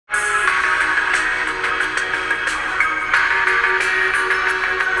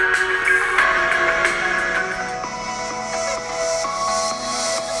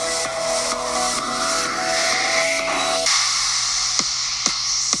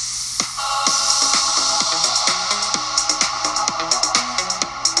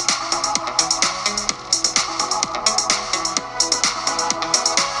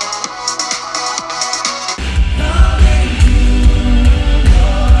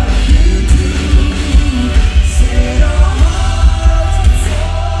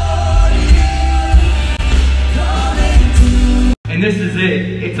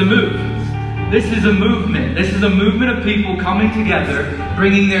it. It's a move. This is a movement. This is a movement of people coming together,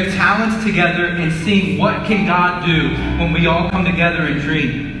 bringing their talents together, and seeing what can God do when we all come together and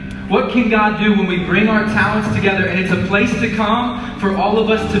dream. What can God do when we bring our talents together? And it's a place to come for all of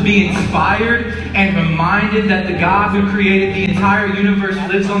us to be inspired and reminded that the God who created the entire universe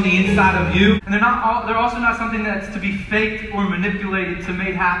lives on the inside of you. And they're also not something that's to be faked or manipulated to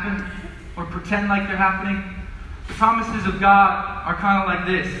make happen or pretend like they're happening. The promises of God are kind of like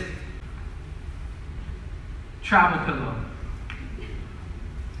this. Travel pillow.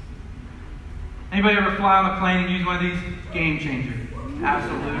 Anybody ever fly on a plane and use one of these? Game changer.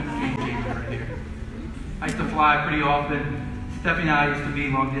 Absolute game changer right here. I used to fly pretty often. Stephanie and I used to be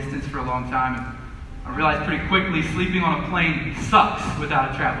long distance for a long time. And I realized pretty quickly sleeping on a plane sucks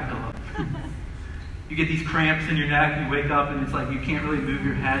without a travel pillow. You get these cramps in your neck, you wake up and it's like you can't really move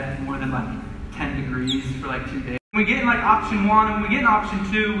your head more than like 10 degrees for like 2 days. When we get in like option 1 and when we get in option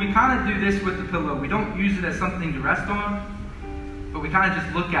 2, we kind of do this with the pillow. We don't use it as something to rest on, but we kind of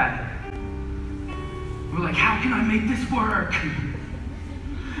just look at it. We're like, how can I make this work?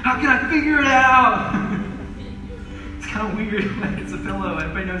 How can I figure it out? It's kind of weird, like it's a pillow.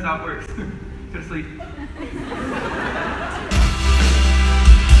 Everybody knows how it works. Go to sleep.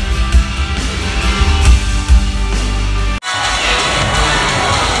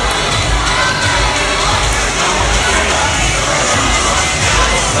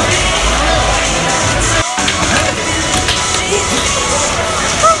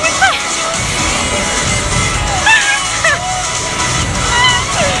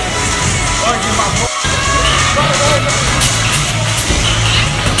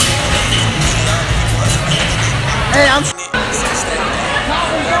 Hey, I'm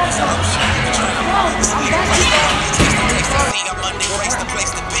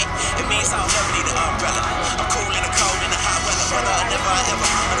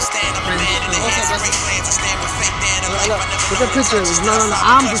Look at picture. No,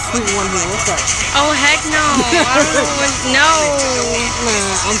 I'm the sweet one here. What's up? Oh heck no! I don't know what. No.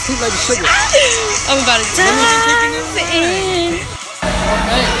 Man, I'm sweet like sugar. I'm about to dive in.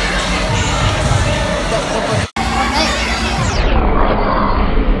 Okay.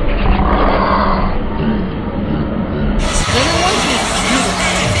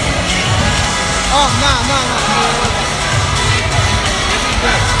 Oh, no.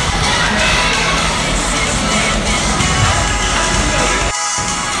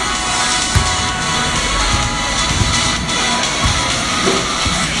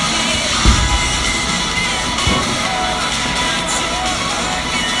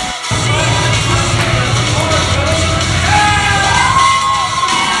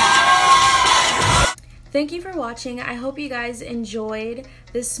 Thank you for watching. I hope you guys enjoyed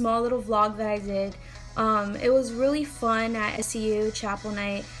this small little vlog that I did. It was really fun at SEU Chapel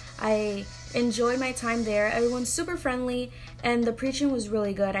Night. I enjoyed my time there. Everyone's super friendly and the preaching was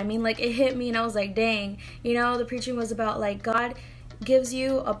really good. I mean, like, it hit me and I was like, dang, you know, the preaching was about like God gives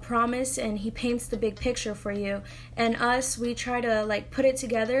you a promise and he paints the big picture for you, and us, we try to like put it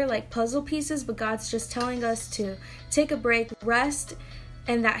together like puzzle pieces, but God's just telling us to take a break, rest,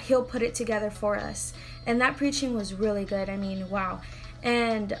 and that he'll put it together for us. And that preaching was really good. I mean, wow.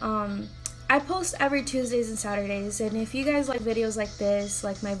 And I post every Tuesdays and Saturdays, and if you guys like videos like this,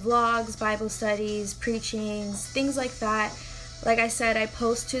 like my vlogs, Bible studies, preachings, things like that, like I said, I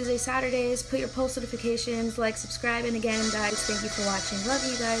post Tuesdays, Saturdays. Put your post notifications, like, subscribe, and again, guys, thank you for watching. Love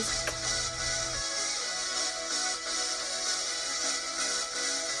you guys.